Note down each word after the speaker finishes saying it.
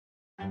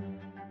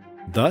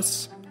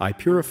Thus I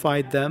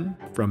purified them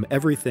from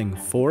everything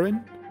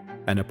foreign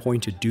and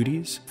appointed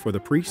duties for the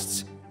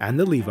priests and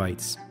the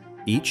Levites,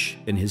 each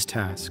in his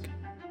task.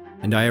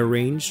 And I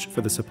arranged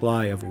for the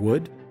supply of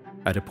wood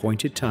at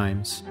appointed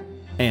times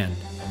and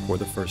for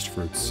the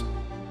firstfruits.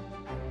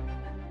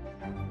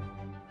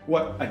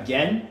 What,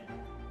 again?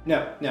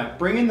 No,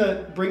 bring in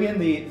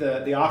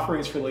the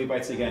offerings for the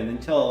Levites again,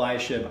 and tell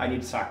Eliashib I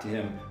need to talk to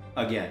him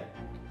again.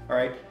 All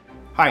right?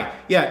 Hi,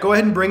 yeah, go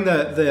ahead and bring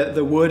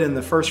the wood and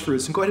the first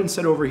fruits, and go ahead and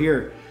sit over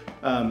here.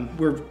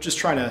 We're just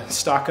trying to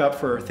stock up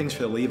for things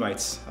for the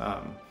Levites.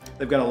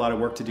 They've got a lot of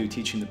work to do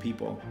teaching the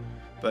people.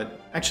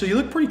 But actually, you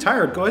look pretty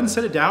tired. Go ahead and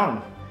sit it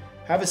down.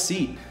 Have a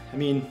seat. I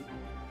mean,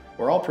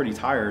 we're all pretty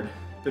tired.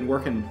 Been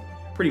working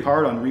pretty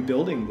hard on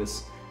rebuilding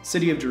this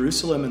city of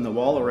Jerusalem and the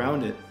wall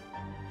around it.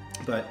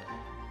 But,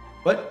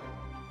 what?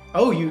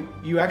 Oh,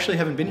 you actually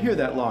haven't been here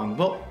that long.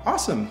 Well,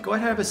 awesome. Go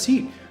ahead and have a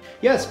seat.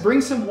 Yes, bring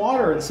some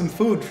water and some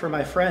food for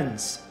my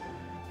friends.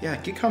 Yeah,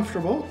 get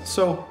comfortable.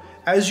 So,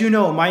 as you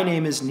know, my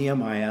name is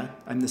Nehemiah.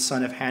 I'm the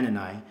son of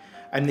Hanani.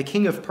 I'm the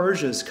king of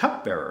Persia's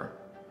cupbearer.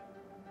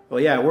 Well,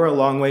 yeah, we're a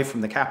long way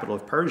from the capital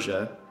of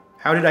Persia.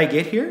 How did I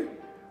get here?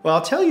 Well,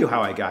 I'll tell you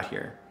how I got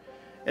here.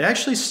 It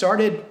actually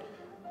started,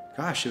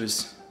 gosh, it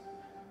was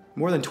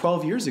more than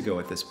 12 years ago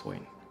at this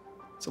point.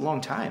 It's a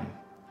long time.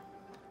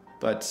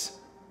 But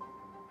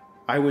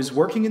I was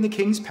working in the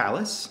king's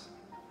palace,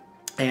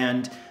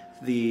 and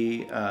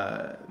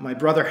my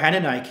brother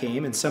Hanani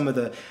came, and some of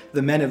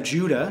the men of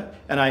Judah,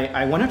 and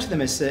I went up to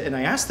them and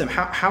I asked them,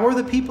 how are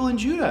the people in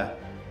Judah?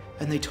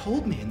 And they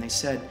told me, and they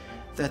said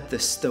that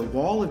the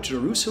wall of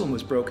Jerusalem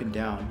was broken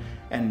down,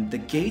 and the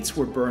gates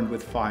were burned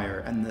with fire,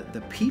 and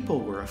the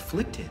people were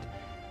afflicted.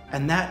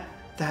 And that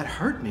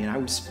hurt me, and I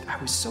was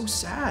so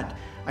sad.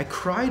 I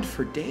cried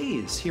for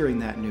days hearing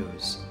that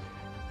news.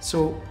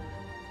 So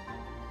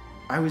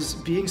I was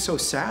being so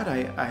sad,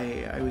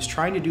 I was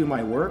trying to do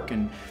my work,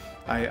 and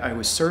I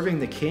was serving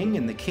the king,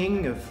 and the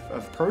king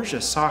of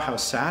Persia saw how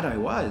sad I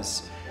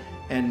was.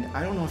 And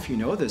I don't know if you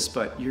know this,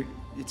 but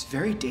it's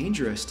very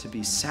dangerous to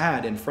be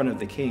sad in front of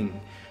the king.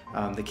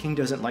 The king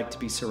doesn't like to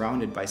be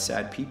surrounded by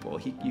sad people.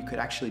 You could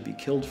actually be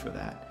killed for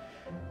that.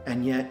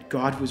 And yet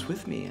God was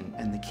with me,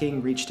 and the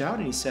king reached out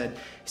and he said,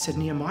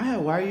 Nehemiah,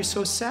 why are you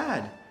so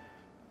sad?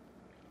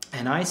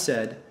 And I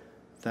said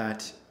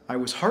that I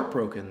was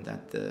heartbroken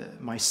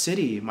that my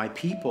city, my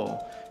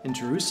people in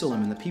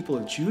Jerusalem and the people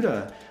of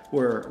Judah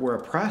were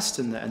oppressed,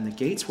 and the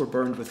gates were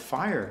burned with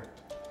fire.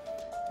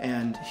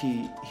 And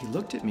he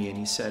looked at me and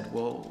he said,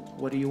 well,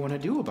 what do you want to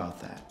do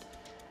about that?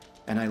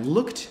 And I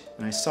looked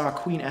and I saw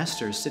Queen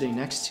Esther sitting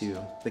next to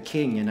the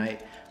king, and I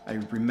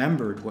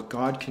remembered what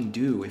God can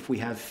do if we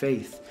have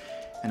faith.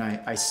 And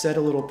I said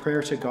a little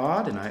prayer to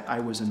God, and I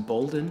was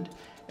emboldened.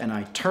 And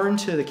I turned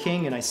to the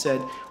king and I said,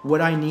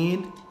 what I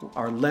need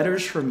are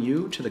letters from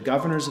you to the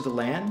governors of the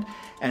land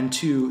and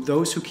to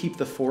those who keep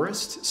the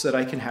forest, so that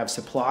I can have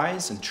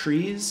supplies and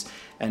trees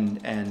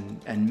and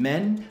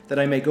men, that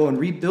I may go and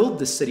rebuild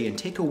the city and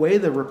take away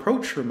the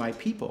reproach from my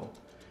people.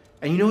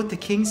 And you know what the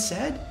king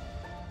said?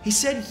 He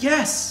said,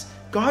 yes,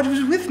 God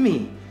was with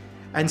me.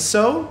 And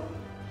so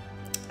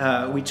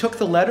we took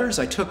the letters.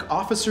 I took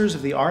officers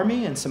of the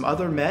army and some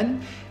other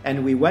men,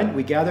 and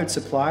we gathered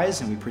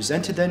supplies, and we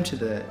presented them to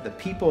the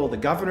people, the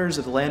governors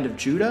of the land of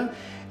Judah,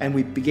 and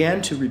we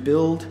began to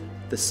rebuild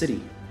the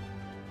city.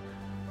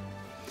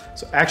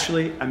 So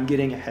actually, I'm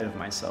getting ahead of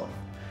myself.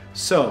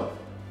 So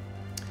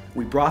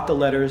we brought the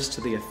letters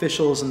to the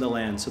officials in the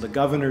land, so the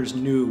governors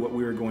knew what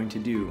we were going to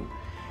do.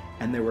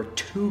 And there were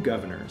 2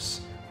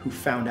 governors who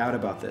found out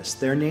about this.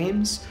 Their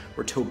names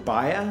were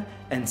Tobiah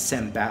and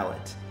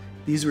Sanballat.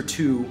 These were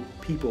 2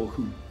 people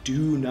who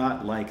do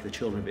not like the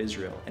children of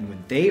Israel. And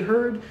when they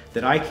heard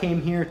that I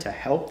came here to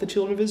help the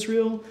children of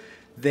Israel,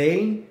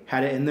 they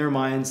had it in their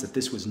minds that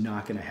this was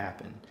not going to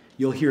happen.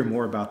 You'll hear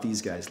more about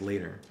these guys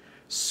later.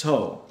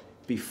 So,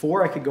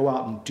 before I could go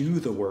out and do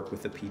the work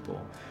with the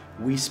people,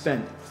 we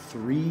spent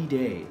 3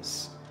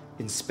 days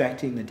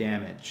inspecting the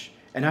damage.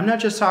 And I'm not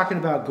just talking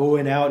about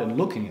going out and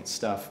looking at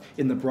stuff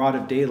in the broad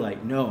of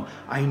daylight. No,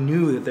 I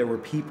knew that there were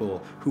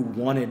people who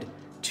wanted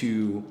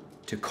to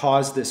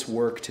cause this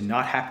work to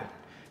not happen.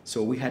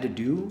 So what we had to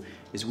do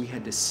is we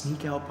had to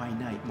sneak out by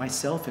night,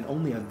 myself and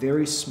only a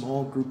very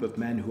small group of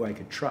men who I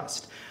could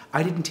trust.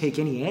 I didn't take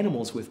any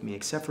animals with me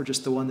except for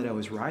just the one that I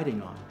was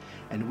riding on.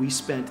 And we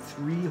spent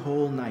 3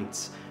 whole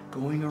nights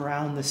going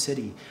around the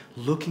city,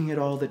 looking at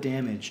all the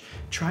damage,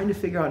 trying to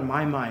figure out in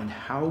my mind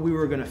how we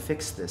were going to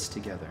fix this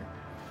together.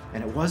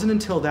 And it wasn't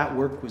until that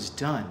work was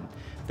done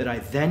that I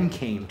then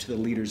came to the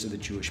leaders of the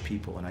Jewish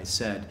people and I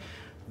said,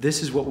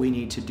 this is what we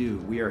need to do.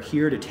 We are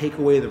here to take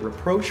away the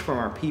reproach from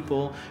our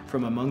people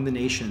from among the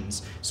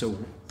nations. So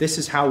this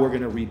is how we're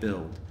going to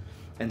rebuild.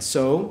 And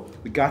so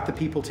we got the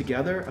people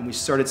together and we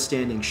started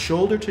standing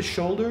shoulder to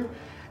shoulder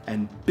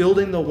and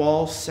building the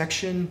wall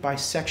section by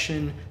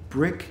section,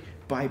 brick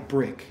by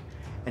brick.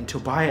 And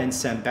Tobiah and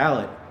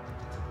Sanballat,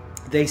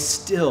 they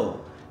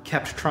still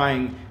kept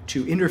trying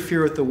to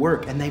interfere with the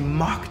work, and they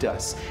mocked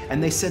us.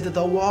 And they said that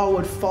the wall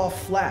would fall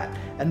flat,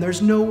 and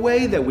there's no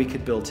way that we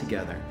could build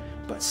together.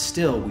 But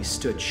still, we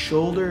stood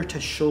shoulder to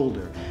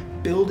shoulder,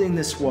 building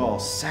this wall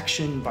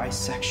section by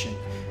section,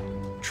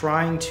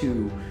 trying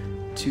to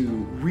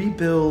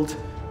rebuild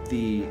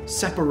the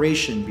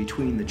separation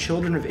between the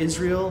children of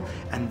Israel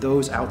and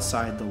those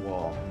outside the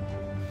wall.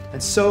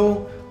 And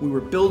so we were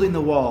building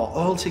the wall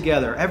all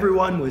together.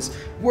 Everyone was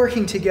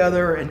working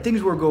together and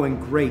things were going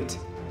great.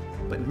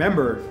 But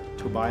remember,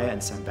 Tobiah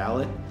and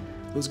Sanballat,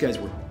 those guys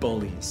were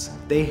bullies.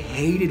 They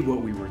hated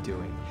what we were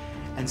doing.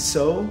 And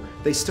so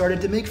they started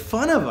to make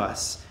fun of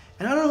us.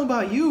 And I don't know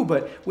about you,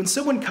 but when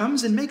someone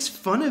comes and makes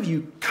fun of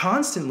you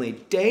constantly,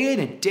 day in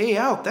and day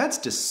out, that's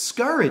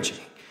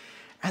discouraging.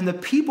 And the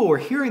people were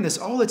hearing this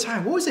all the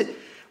time. What was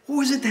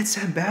it that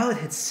Sanballat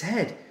had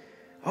said?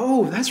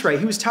 Oh, that's right.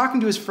 He was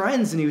talking to his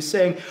friends and he was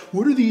saying,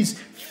 what are these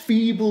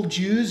feeble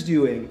Jews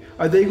doing?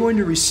 Are they going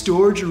to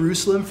restore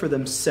Jerusalem for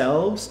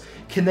themselves?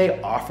 Can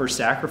they offer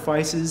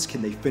sacrifices?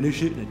 Can they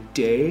finish it in a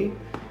day?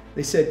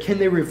 They said, can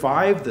they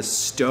revive the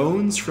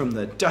stones from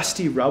the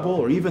dusty rubble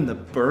or even the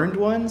burned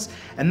ones?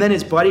 And then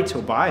his buddy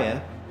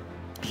Tobiah,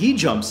 he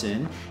jumps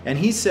in and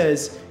he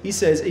says,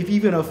 if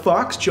even a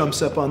fox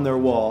jumps up on their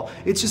wall,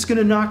 it's just going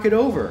to knock it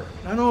over.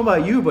 I don't know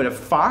about you, but a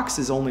fox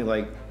is only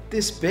like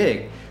this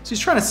big. So he's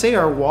trying to say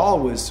our wall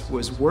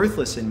was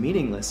worthless and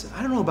meaningless.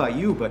 I don't know about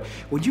you, but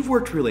when you've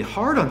worked really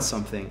hard on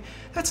something,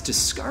 that's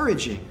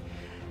discouraging.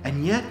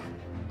 And yet,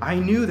 I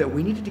knew that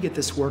we needed to get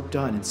this work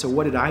done. And so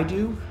what did I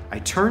do? I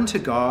turned to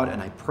God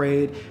and I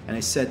prayed and I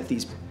said,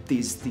 these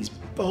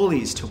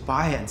bullies,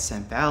 Tobiah and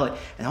Sanballat,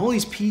 and all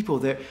these people,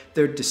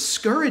 they're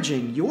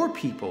discouraging your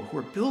people who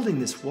are building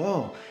this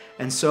wall.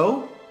 And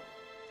so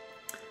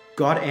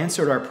God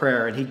answered our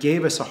prayer and he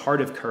gave us a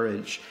heart of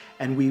courage.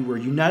 And we were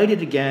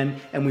united again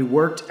and we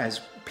worked as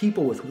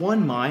people with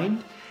one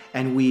mind.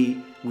 And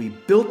we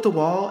built the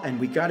wall and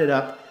we got it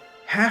up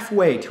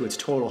halfway to its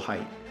total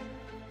height.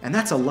 And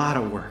that's a lot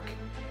of work.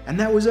 And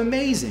that was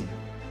amazing.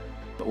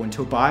 But when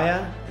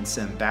Tobiah and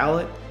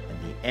Sanballat and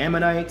the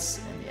Ammonites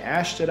and the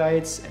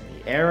Ashdodites and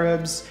the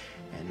Arabs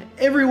and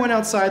everyone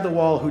outside the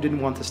wall who didn't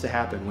want this to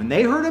happen, when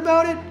they heard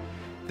about it,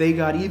 they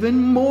got even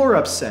more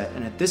upset.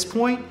 And at this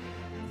point,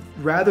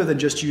 rather than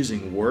just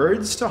using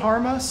words to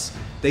harm us,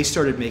 they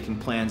started making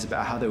plans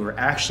about how they were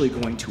actually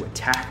going to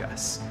attack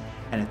us.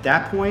 And at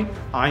that point,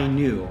 I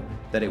knew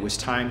that it was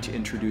time to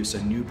introduce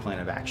a new plan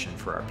of action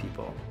for our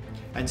people.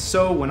 And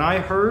so when I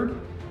heard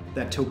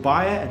that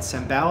Tobiah and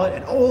Sanballat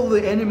and all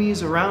the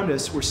enemies around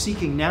us were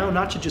seeking now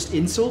not to just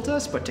insult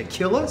us, but to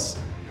kill us,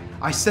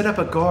 I set up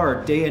a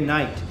guard day and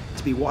night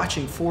to be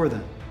watching for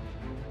them.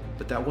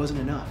 But that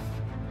wasn't enough,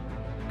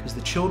 because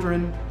the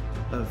children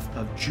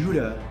of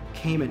Judah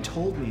came and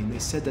told me, and they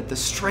said that the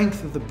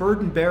strength of the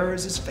burden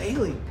bearers is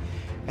failing.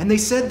 And they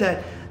said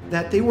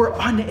that they were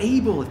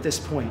unable at this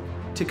point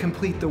to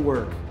complete the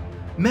work.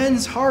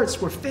 Men's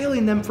hearts were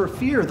failing them for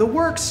fear. The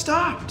work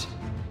stopped.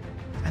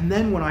 And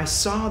then when I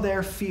saw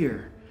their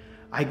fear,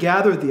 I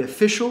gathered the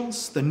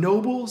officials, the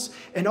nobles,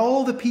 and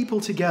all the people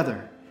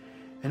together.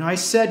 And I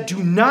said,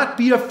 do not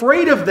be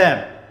afraid of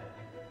them.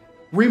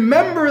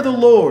 Remember the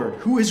Lord,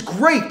 who is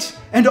great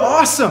and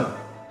awesome,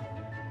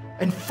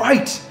 and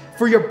fight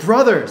for your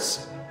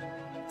brothers,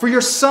 for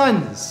your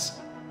sons,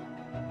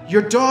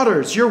 your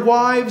daughters, your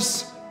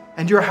wives,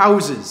 and your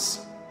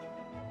houses.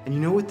 And you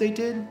know what they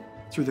did?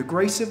 Through the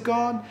grace of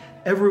God,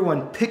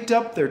 everyone picked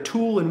up their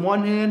tool in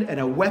one hand and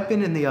a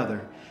weapon in the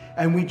other.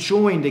 And we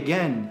joined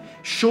again,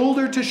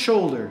 shoulder to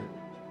shoulder,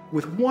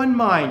 with one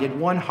mind and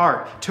one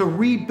heart to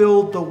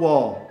rebuild the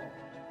wall.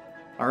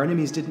 Our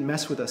enemies didn't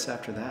mess with us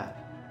after that.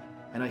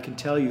 And I can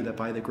tell you that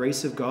by the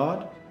grace of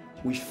God,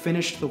 we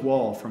finished the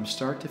wall from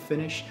start to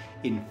finish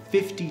in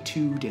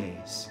 52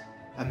 days.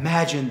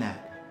 Imagine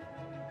that.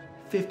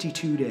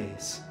 52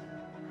 days.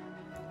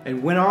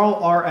 And when all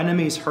our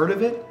enemies heard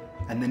of it,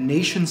 and the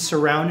nations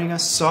surrounding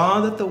us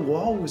saw that the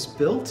wall was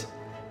built,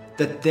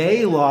 that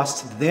they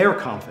lost their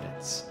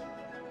confidence.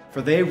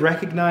 For they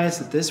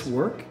recognized that this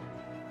work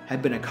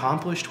had been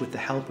accomplished with the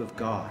help of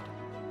God.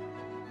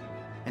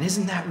 And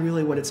isn't that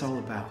really what it's all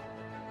about?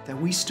 That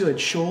we stood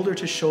shoulder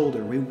to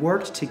shoulder, we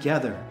worked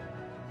together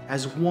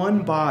as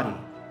one body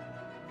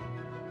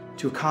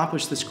to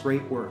accomplish this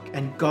great work,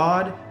 and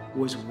God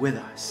was with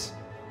us.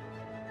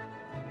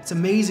 It's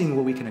amazing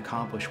what we can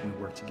accomplish when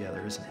we work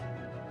together, isn't it?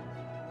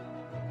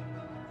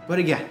 But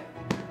again,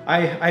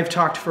 I've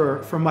talked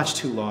for much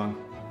too long,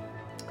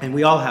 and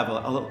we all have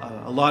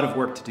a lot of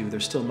work to do.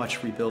 There's still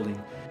much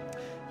rebuilding.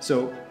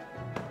 So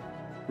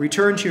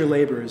return to your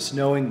labors,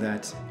 knowing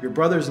that your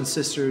brothers and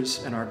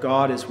sisters and our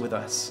God is with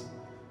us,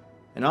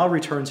 and I'll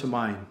return to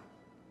mine.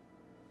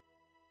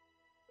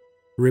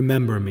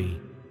 Remember me,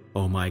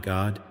 O my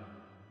God,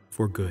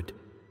 for good.